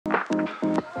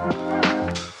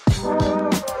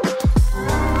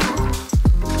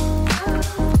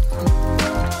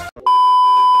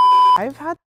I've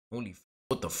had Holy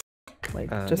what the f? like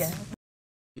just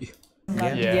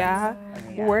Yeah.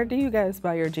 Where do you guys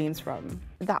buy your jeans from?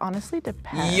 That honestly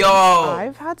depends. Yo!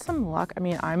 I've had some luck. I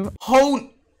mean,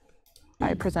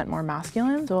 I present more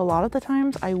masculine, so a lot of the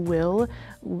times I will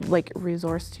like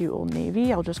resource to Old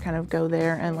Navy. I'll just kind of go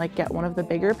there and like get one of the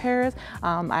bigger pairs.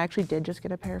 I actually did just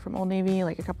get a pair from Old Navy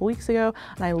like a couple weeks ago,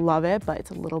 and I love it, but it's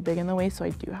a little big in the waist, so I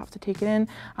do have to take it in.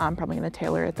 I'm probably gonna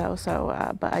tailor it though,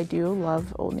 so but I do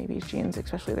love Old Navy's jeans,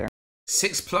 especially their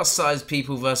 6+ size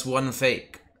people versus 1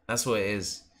 fake. That's what it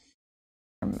is.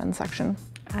 men's section.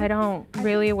 I don't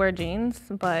really wear jeans,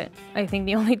 but I think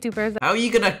the only 2 pairs How are you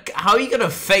gonna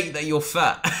fake that you're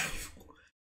fat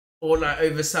or like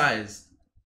oversized?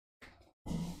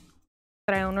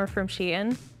 that I own are from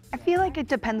Shein. I feel like it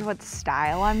depends what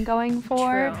style I'm going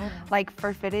for. True. Like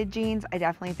for fitted jeans, I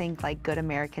definitely think like Good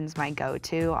American's my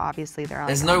go-to. Obviously, they're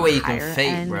There's like no on way the you can higher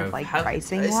fake, end bro. of, like How-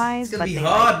 pricing it's wise, gonna but be they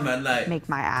hard, like, man. Like make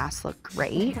my ass look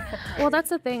great. Well, that's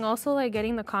the thing. Also, like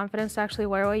getting the confidence to actually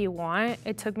wear what you want,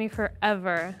 it took me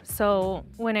forever. So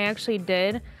when I actually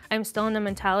did, I'm still in the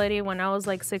mentality when I was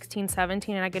like 16,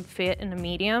 17 and I could fit in a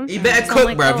medium. you better So I'm cook,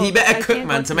 like, bro. oh, You better I cook, can't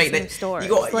man, go to the make same that. stores. You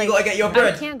gotta get your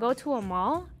bread. I can't go to a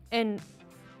mall and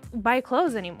buy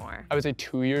clothes anymore. I would say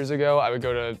 2 years ago, I would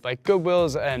go to like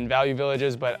Goodwills and Value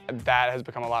Villages, but that has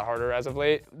become a lot harder as of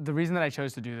late. The reason that I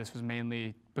chose to do this was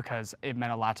mainly because it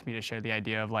meant a lot to me to share the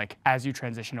idea of like, as you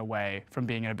transition away from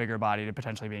being in a bigger body to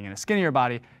potentially being in a skinnier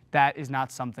body, that is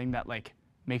not something that like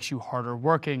makes you harder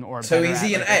working or So better is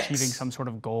he at an like, X? achieving some sort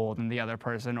of goal than the other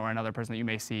person or another person that you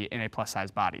may see in a plus size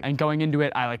body. And going into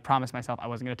it, I like promised myself I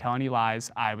wasn't gonna tell any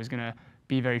lies. I was gonna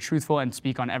be very truthful and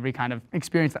speak on every kind of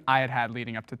experience that I had had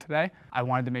leading up to today. I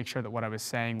wanted to make sure that what I was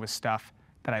saying was stuff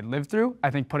that I lived through. I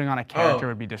think putting on a character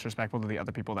would be disrespectful to the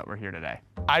other people that were here today.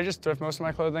 I just thrift most of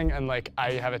my clothing, and like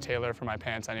I have a tailor for my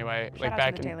pants anyway. Shout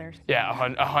out to the tailors. Yeah,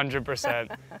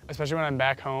 100%. Especially when I'm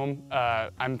back home.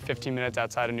 I'm 15 minutes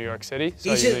outside of New York City. So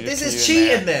This I usually just is commute in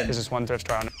cheating there. then. There's this one thrift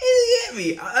store on. You get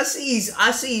me? I see his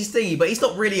thingy, but he's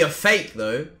not really a fake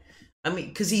though. I mean,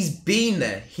 because he's been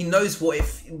there. He knows what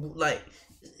if like.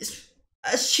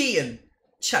 That's cheating.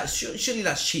 Chat. Surely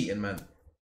that's cheating, man.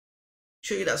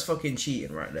 Surely that's fucking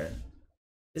cheating right there.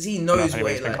 Because he knows what It's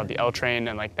it been like. called the L train,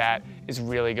 and like that is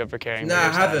really good for carrying. Nah, I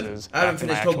bigger haven't. sizes. I haven't Back to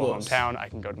my finished actual Hogwarts. hometown, I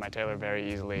can go to my tailor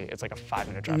very easily. It's like a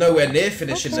 5-minute drive. Nowhere near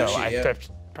finishing So that shit. I Yeah. thrift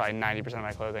probably 90% of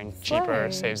my clothing. Cheaper,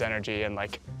 Slay. saves energy, and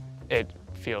like it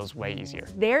feels way easier.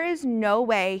 There is no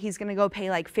way he's gonna go pay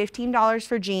like $15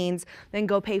 for jeans, then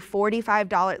go pay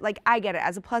 $45. Like, I get it,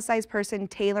 as a plus size person,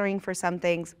 tailoring for some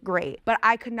things, great. But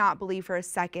I could not believe for a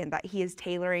second that he is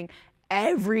tailoring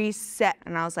every set.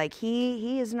 And I was like,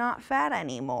 he is not fat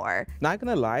anymore. Not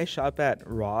gonna lie, I shop at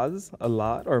Ross a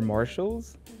lot or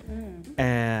Marshalls,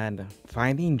 and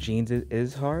finding jeans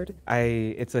is hard.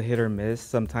 It's a hit or miss.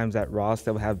 Sometimes at Ross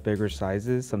they'll have bigger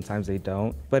sizes, sometimes they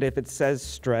don't. But if it says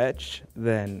stretch,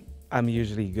 then I'm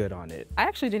usually good on it. I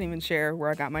actually didn't even share where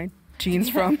I got my jeans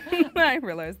from. I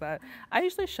realized that. I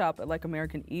usually shop at like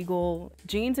American Eagle.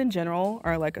 Jeans in general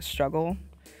are like a struggle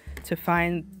to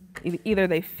find. Either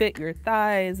they fit your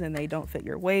thighs and they don't fit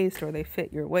your waist, or they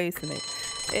fit your waist and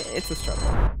it's a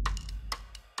struggle.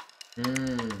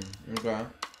 Okay.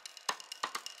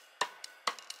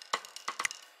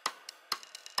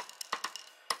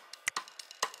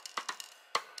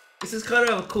 This is kind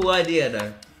of a cool idea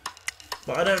though.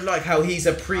 But I don't like how he's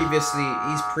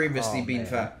previously been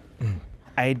fat.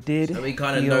 I did So we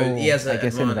kinda feel, know he has an I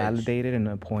guess, advantage. invalidated in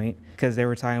a point, because they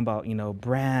were talking about,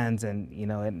 brands and,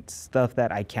 and stuff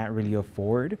that I can't really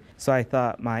afford. So I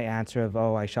thought my answer of,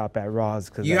 I shop at Ross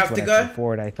because You that's have what to I go? can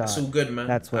afford, I thought That's all good, man.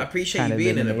 that's what I appreciate kind you of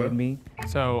being in it, bro. eliminated me.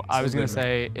 So I was So gonna good,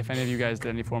 say, if any of you guys did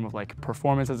any form of like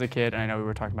performance as a kid, and I know we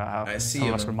were talking about how I see some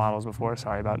you, of us man. were models before,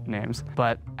 sorry about names,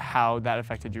 but how that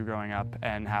affected you growing up,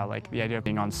 and how like the idea of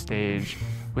being on stage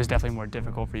was definitely more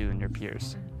difficult for you than your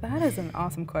peers. That is an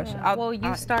awesome question. Well,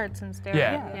 you start since there.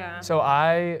 Yeah. So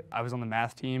I was on the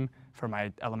math team for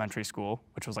my elementary school,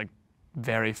 which was like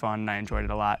very fun, and I enjoyed it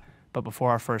a lot. But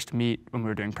before our first meet, when we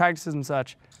were doing practices and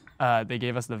such, they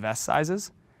gave us the vest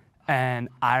sizes. And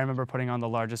I remember putting on the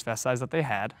largest vest size that they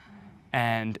had,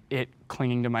 and it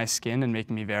clinging to my skin and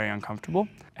making me very uncomfortable.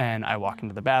 And I walked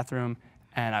into the bathroom,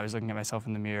 and I was looking at myself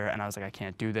in the mirror, and I was like, I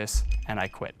can't do this, and I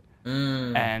quit.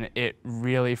 And it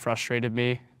really frustrated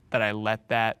me that I let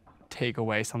that take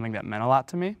away something that meant a lot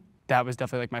to me. That was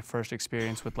definitely like my first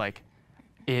experience with like,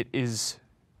 it is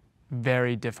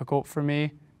very difficult for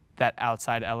me that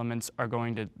outside elements are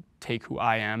going to take who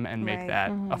I am and make Right.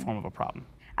 that a form of a problem.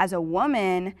 as a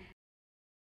woman,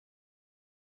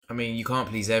 I mean, you can't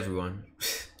please everyone.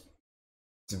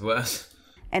 What?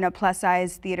 in a plus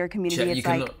size theater community, You it's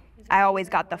like cannot- I always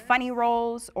got the funny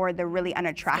roles or the really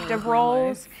unattractive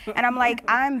roles. And I'm like,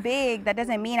 I'm big, that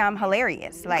doesn't mean I'm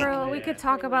hilarious. Like, Girl, we could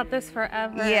talk about this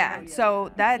forever. yeah,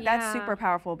 so that's Yeah. super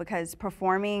powerful, because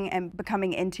performing and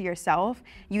becoming into yourself,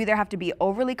 you either have to be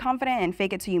overly confident and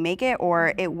fake it till you make it,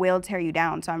 or it will tear you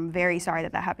down. So I'm very sorry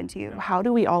that that happened to you. How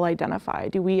do we all identify?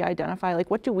 Do we identify, like,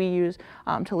 what do we use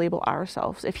to label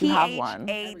ourselves, if you have one?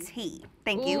 PHAT.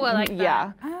 Thank you. Ooh, I like that.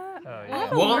 Yeah. I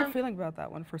have a What? weird feeling about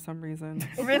that one for some reason.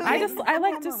 Really? I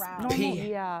like just normal.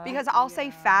 Yeah. Because I'll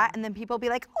say fat, and then people be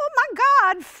like, oh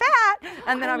my God, fat.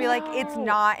 And then I'll be like, it's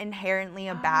not inherently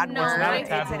a bad No, word. not a It's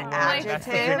taboo an word. That's the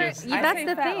adjective. biggest- I That's say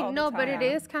the fat all thing. the No, but it time.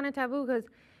 is kind of taboo because I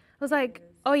was like,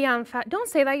 oh yeah, I'm fat. Don't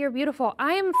say that. You're beautiful.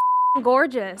 I am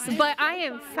gorgeous, but I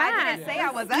am fat. I didn't say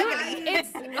I was ugly. It's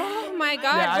oh my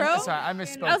God, Yeah, bro. I'm sorry, I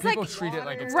misspoke. I was People like, treat it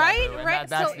like it's right, taboo, and right.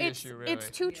 that's So the it's issue, really. it's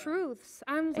two truths.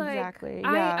 I'm like, Exactly,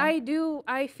 yeah.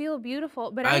 I feel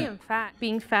beautiful, but I am fat.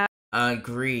 Being fat. I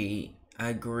agree.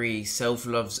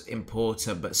 Self-love's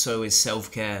important, but so is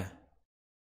self-care.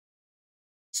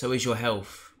 So is your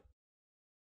health.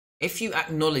 If you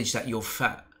acknowledge that you're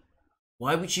fat,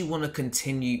 why would you want to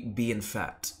continue being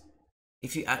fat?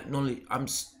 If you acknowledge,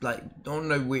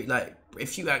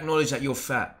 if you acknowledge that you're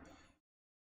fat,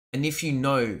 and if you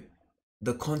know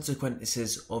the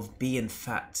consequences of being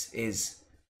fat is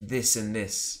this and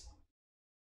this,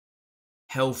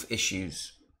 health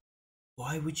issues,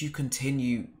 why would you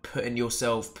continue putting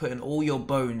all your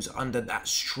bones under that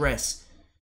stress?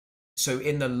 So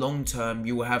in the long term,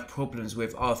 you will have problems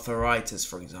with arthritis,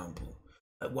 for example.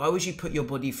 Like, why would you put your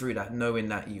body through that knowing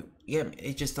that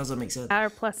it just doesn't make sense. Our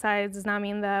plus size does not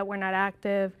mean that we're not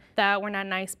active, that we're not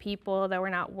nice people, that we're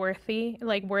not worthy. Of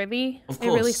It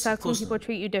really course, sucks when people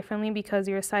treat you differently because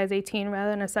you're a size 18 rather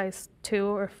than a size 2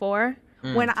 or 4.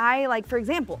 When I, like, for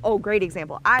example, great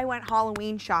example, I went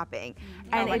Halloween shopping,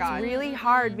 and it's really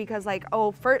hard because, like,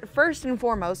 first and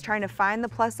foremost, trying to find the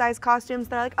plus size costumes,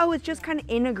 they're like, it's just kind of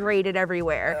integrated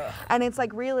everywhere. And it's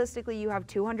like, realistically, you have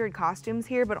 200 costumes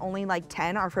here, but only like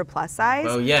 10 are for plus size.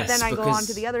 Well, yes, Then I go on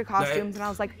to the other costumes, and I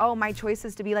was like, my choice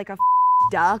is to be like a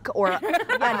duck or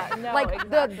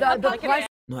the plus.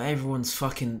 Not everyone's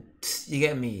fucking, you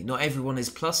get me? Not everyone is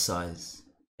plus size.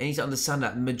 You need to understand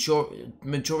that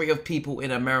majority of people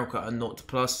in America are not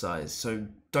plus size, so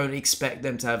don't expect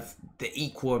them to have the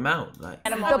equal amount. Like,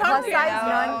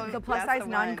 The plus size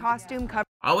nun costume cover.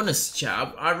 I want to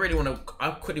chat. I really want to.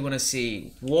 I quickly want to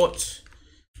see what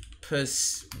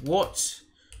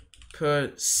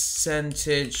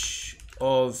percentage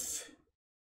of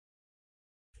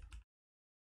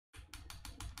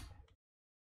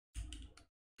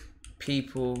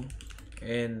people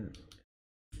in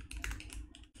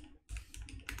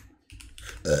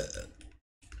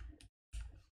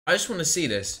I just want to see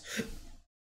this.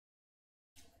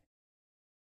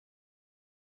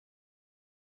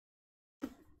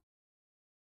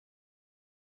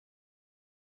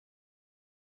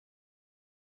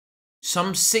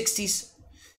 Some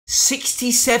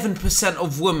 67%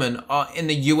 of women are in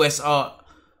the US are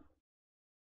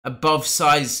above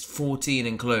size 14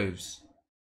 in clothes.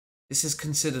 This is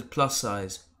considered plus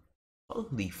size.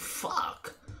 Holy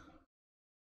fuck.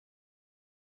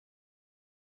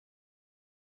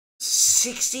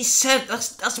 67,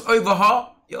 that's over half.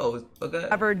 Yo, okay.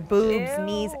 Covered boobs,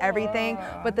 knees, everything,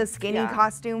 but the skinny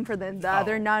costume for the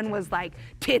other nun was like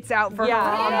tits out for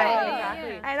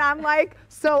Harambe. And I'm like,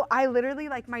 so I literally,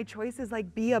 like, my choice is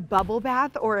like be a bubble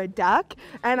bath or a duck,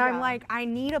 and I'm like, I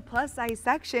need a plus size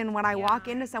section when I walk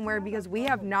into somewhere because we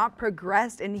have not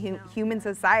progressed in human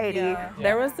society.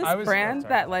 There was this brand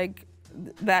that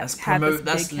That's had this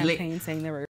that's big campaign saying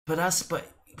they were. But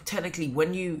technically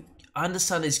when you, I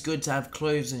understand it's good to have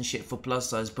clothes and shit for plus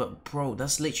size, but bro,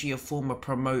 that's literally a form of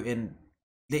promoting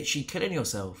literally killing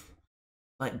yourself.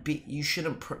 Like, you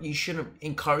shouldn't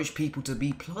encourage people to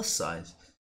be plus size.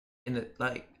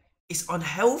 It's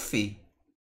unhealthy.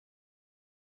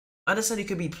 I understand you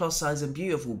could be plus size and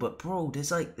beautiful, but bro,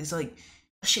 there's like that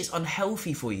shit's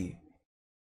unhealthy for you.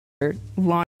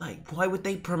 Like, why would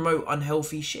they promote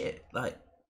unhealthy shit?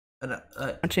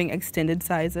 Launching extended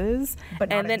sizes,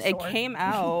 and then it came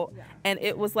out and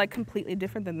it was like completely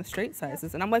different than the straight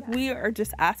sizes, and I'm like, we are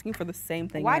just asking for the same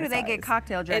thing. Why in do they size. get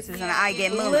cocktail dresses and I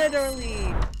get moon?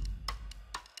 Literally.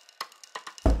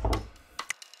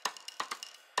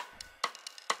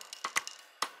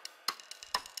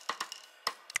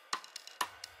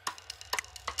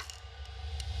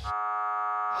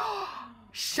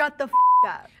 Shut the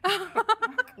up.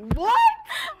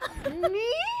 What?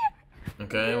 Me?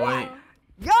 Okay, wait.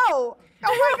 Yo! Oh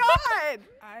my God!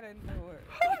 I didn't know it.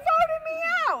 Who voted me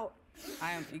out?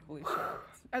 I am equally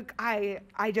shocked.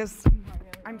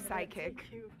 I'm psychic.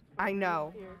 I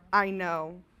know.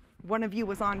 One of you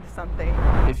was on to something.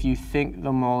 If you think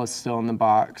the mole is still in the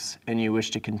box and you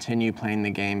wish to continue playing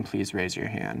the game, please raise your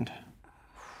hand.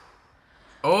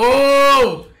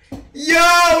 Oh! Yo,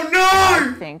 no!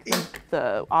 I think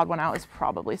the odd one out is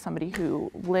probably somebody who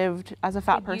lived as a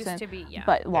fat person,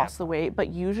 but lost the weight. But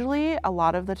usually, a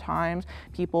lot of the times,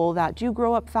 people that do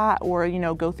grow up fat or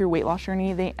go through weight loss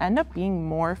journey, they end up being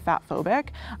more fat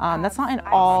phobic. That's not in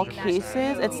all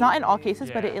cases. It's not in all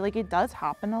cases, but it does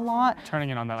happen a lot. Turning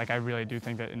in on that, I really do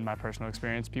think that in my personal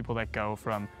experience, people that go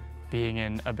from being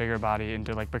in a bigger body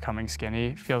into becoming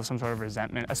skinny feel some sort of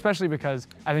resentment, especially because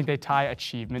I think they tie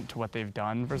achievement to what they've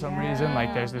done for some reason.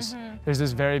 There's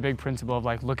this very big principle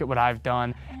of look at what I've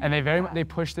done, and they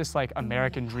push this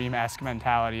American dream-esque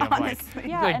mentality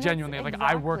of genuinely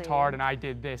I worked hard and I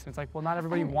did this, and it's well, not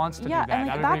everybody wants to do that.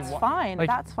 And that's fine.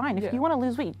 That's fine. If you want to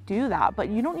lose weight, do that, but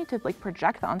you don't need to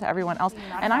project that onto everyone else.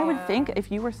 And I would think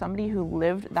if you were somebody who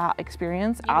lived that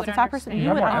experience as a fat person,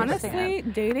 you would understand.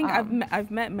 Honestly, dating, I've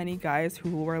met many guys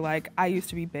who were I used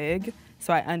to be big,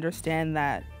 so I understand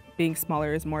that being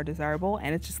smaller is more desirable,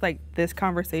 and it's just this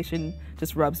conversation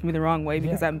just rubs me the wrong way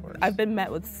because I've been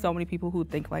met with so many people who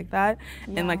think like that,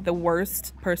 and the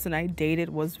worst person I dated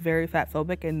was very fat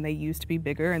phobic, and they used to be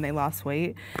bigger and they lost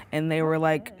weight, and they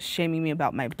were shaming me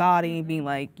about my body, being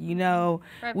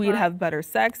we'd have better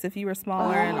sex if you were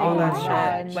smaller and all that shit.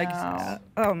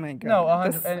 Oh my God. No,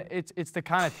 100, and it's the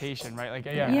connotation, right?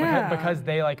 Because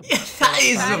they that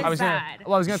is I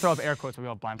was gonna throw up air quotes, but we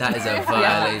all blind. That is a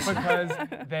violation. Because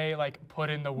they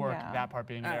put in the work, that part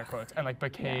being in air quotes, and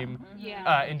became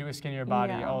into a skinnier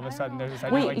body. All of a sudden, there's this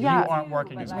idea you aren't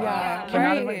working as hard.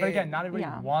 But again, not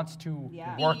everybody wants to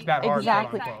work that hard.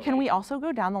 Exactly. Can we also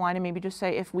go down the line and maybe just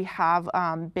say if we have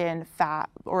been fat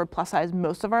or plus size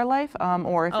most of our life,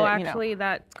 or if actually,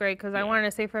 that's great because I wanted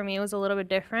to say for me it was a little bit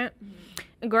different.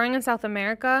 Growing in South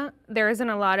America, there isn't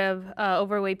a lot of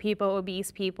overweight people,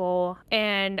 obese people,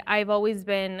 and I've always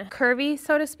been curvy,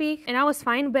 so to speak, and I was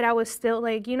fine, but I was still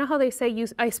how they say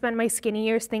I spent my skinny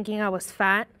years thinking I was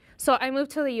fat. So I moved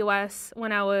to the US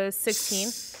when I was 16,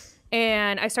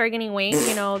 and I started gaining weight.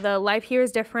 The life here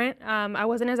is different. I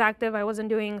wasn't as active, I wasn't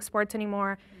doing sports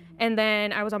anymore, and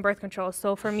then I was on birth control.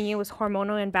 So for me, it was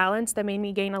hormonal imbalance that made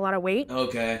me gain a lot of weight.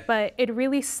 Okay. But it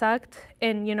really sucked,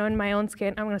 and in my own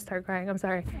skin, I'm gonna start crying, I'm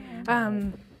sorry.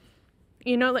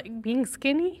 Being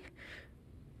skinny,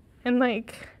 and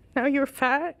now you're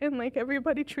fat, and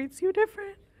everybody treats you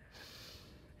different.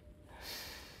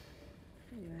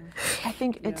 I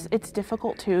think it's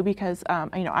difficult too because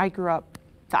I grew up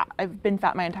fat. I've been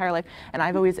fat my entire life, and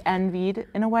I've always envied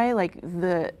in a way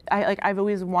I've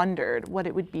always wondered what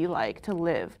it would be like to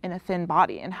live in a thin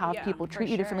body and have people treat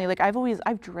you differently.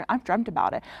 I've dreamt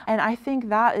about it, and I think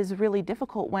that is really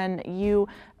difficult when you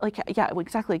exactly.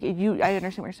 I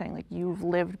understand what you're saying. You've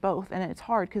lived both, and it's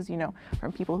hard because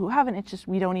from people who haven't, it's just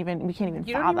we can't even fathom.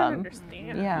 You don't even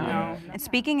understand. Yeah. And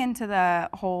speaking into the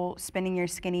whole spending your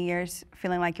skinny years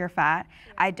feeling like you're fat,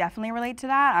 I definitely relate to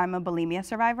that. I'm a bulimia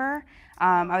survivor.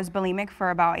 I was bulimic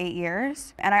for about 8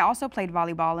 years, and I also played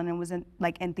volleyball and it was in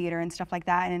theater and stuff like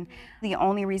that. And the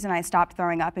only reason I stopped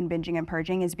throwing up and binging and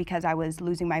purging is because I was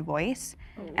losing my voice,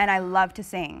 and I love to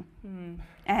sing,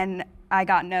 and I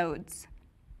got nodes.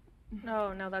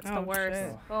 Oh no, that's the worst.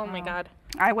 Shit. Oh my God.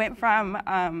 I went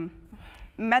from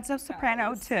mezzo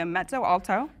soprano to mezzo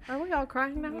alto. Are we all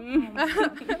crying now?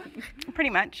 Pretty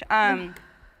much.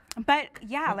 But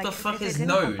yeah, what the fuck if is it didn't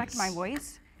nodes? affect my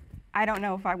voice, I don't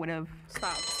know if I would have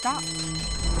stopped.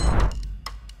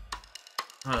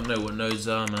 I don't know what nodes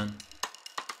are, man.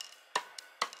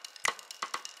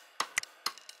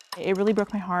 It really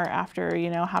broke my heart after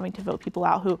having to vote people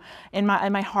out who, in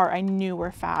my heart, I knew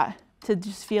were fat. To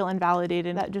just feel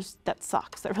invalidated, that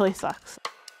sucks. That really sucks.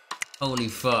 Holy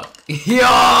fuck!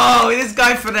 Yo, this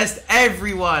guy finessed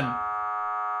everyone.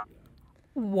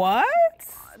 What?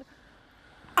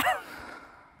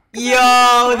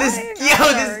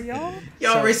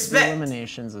 Respect.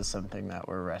 Eliminations is something that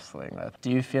we're wrestling with.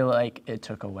 Do you feel like it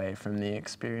took away from the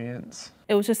experience?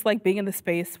 It was just being in the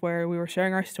space where we were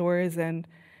sharing our stories and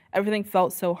everything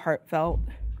felt so heartfelt,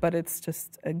 but it's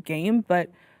just a game.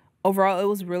 But overall, it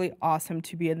was really awesome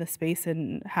to be in the space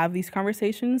and have these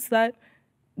conversations that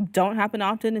don't happen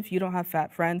often if you don't have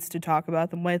fat friends to talk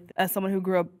about them with. As someone who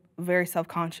grew up very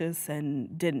self-conscious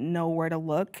and didn't know where to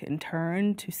look and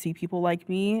turn to see people like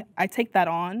me, I take that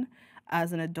on.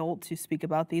 as an adult to speak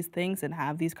about these things and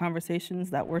have these conversations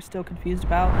that we're still confused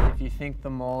about. If you think the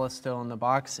mole is still in the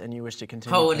box and you wish to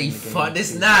continue Holy playing the game, fuck,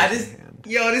 please raise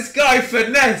your hand. this guy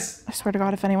finesse. I swear to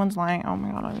God, if anyone's lying, oh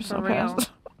my God, I'm so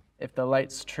pissed. If the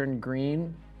lights turn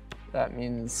green, that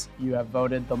means you have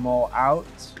voted the mole out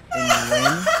and you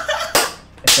win.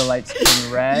 If the lights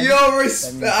turn red, Yo,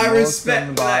 I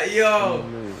respect that, yo.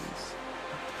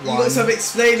 You got some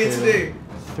explaining to do.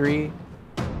 3.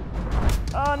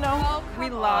 Oh no. We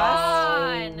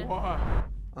lost.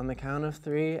 On the count of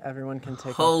 3, everyone can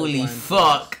take Holy off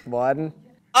fuck. 1.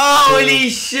 Holy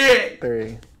shit.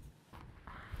 3.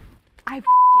 I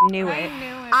knew it.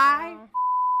 I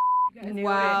knew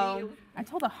it. I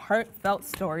told a heartfelt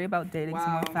story about dating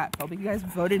someone fat phobic. You guys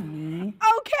voted me.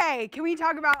 Okay, can we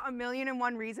talk about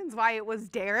 1,000,001 reasons why it was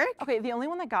Derek? Okay, the only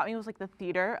one that got me was like the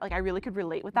theater. Like I really could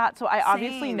relate with that. So I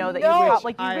obviously know that No. you felt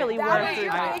like you really That were was through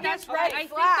your that. biggest I red think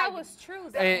flag. that was true.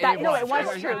 No, it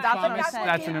was true. That's what I'm saying.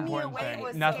 That's an Gave me important away thing.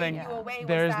 was Nothing. saying you away was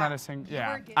There's that not a single. you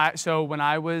Yeah. were getting- So when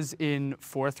I was in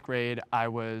 4th grade, I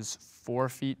was 4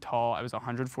 feet tall. I was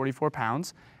 144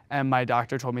 pounds, and my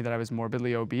doctor told me that I was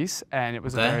morbidly obese, and it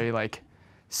was a very like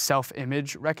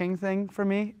self-image wrecking thing for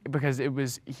me because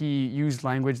he used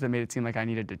language that made it seem like I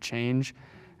needed to change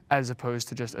as opposed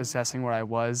to just assessing where I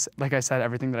was. Like I said,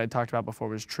 everything that I talked about before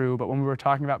was true, but when we were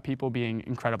talking about people being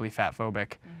incredibly fat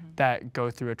phobic that go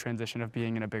through a transition of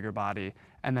being in a bigger body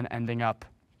and then ending up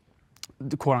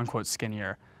quote unquote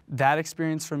skinnier, that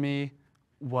experience for me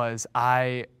was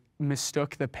I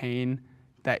mistook the pain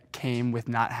that came with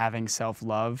not having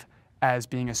self-love as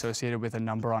being associated with a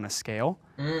number on a scale.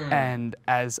 And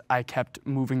as I kept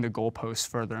moving the goalposts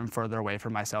further and further away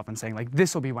from myself and saying like,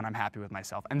 this will be when I'm happy with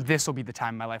myself, and this will be the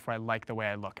time in my life where I like the way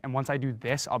I look. And once I do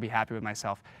this, I'll be happy with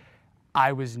myself.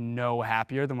 I was no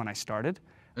happier than when I started.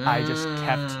 I just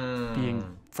kept being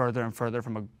further and further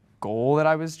from a goal that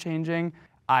I was changing.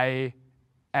 I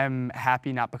am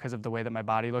happy not because of the way that my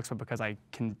body looks, but because I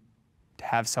can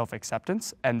have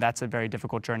self-acceptance, and that's a very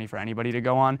difficult journey for anybody to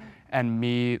go on, and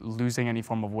me losing any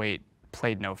form of weight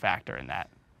played no factor in that.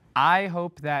 I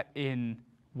hope that in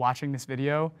watching this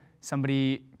video,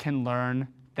 somebody can learn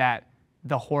that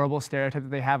the horrible stereotype that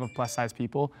they have of plus-size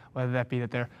people, whether that be that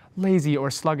they're lazy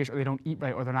or sluggish or they don't eat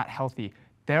right or they're not healthy,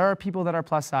 there are people that are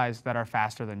plus-size that are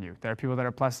faster than you. There are people that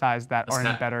are plus-size that are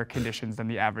in better conditions than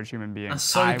the average human being. That's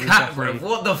so I was cat, bro. definitely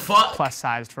What the fuck?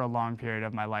 plus-sized for a long period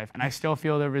of my life, and I still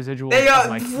feel the residual They are, of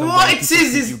like the what way people is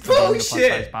see this you for being a bullshit?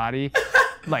 plus-sized body,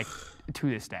 like to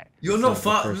this day. You're This not is the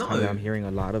fat, first no. time that I'm hearing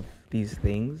a lot of these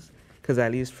things. Because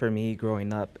at least for me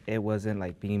growing up, it wasn't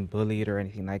like being bullied or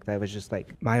anything like that. It was just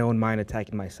like my own mind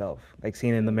attacking myself. Like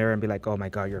seeing in the mirror and be like, oh my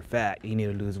God, you're fat. You need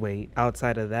to lose weight.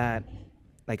 Outside of that,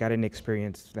 like I didn't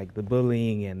experience like the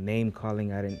bullying and name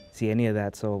calling. I didn't see any of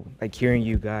that. So like hearing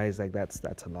you guys, like that's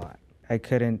a lot. I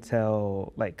couldn't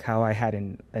tell like how I had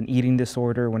an eating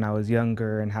disorder when I was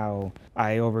younger and how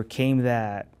I overcame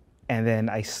that. And then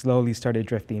I slowly started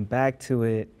drifting back to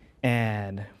it.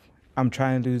 And I'm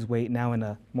trying to lose weight now in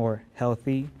a more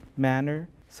healthy manner.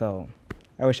 So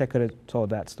I wish I could have told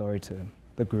that story to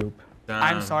the group.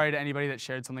 I'm sorry to anybody that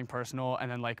shared something personal and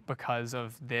then like because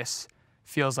of this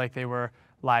feels like they were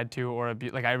lied to or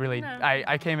abused. Like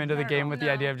I came into the game with the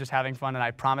idea of just having fun, and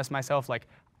I promised myself like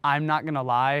I'm not gonna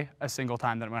lie a single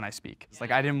time that when I speak. It's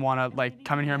like I didn't want to like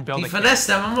come in here and build. He finessed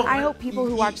them. I'm not. I hope people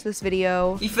who watch this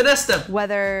video, He finessed them.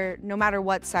 whether, no matter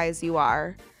what size you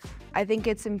are, I think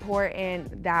it's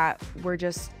important that we're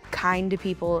just kind to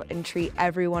people and treat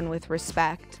everyone with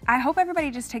respect. I hope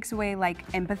everybody just takes away like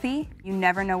empathy. You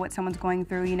never know what someone's going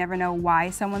through. You never know why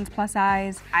someone's plus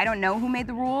size. I don't know who made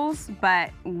the rules, but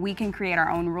we can create our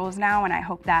own rules now, and I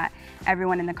hope that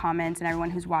everyone in the comments and everyone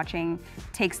who's watching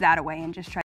takes that away and just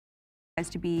tries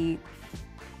to be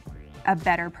a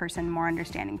better person, more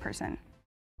understanding person.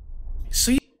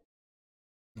 So you...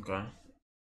 Okay.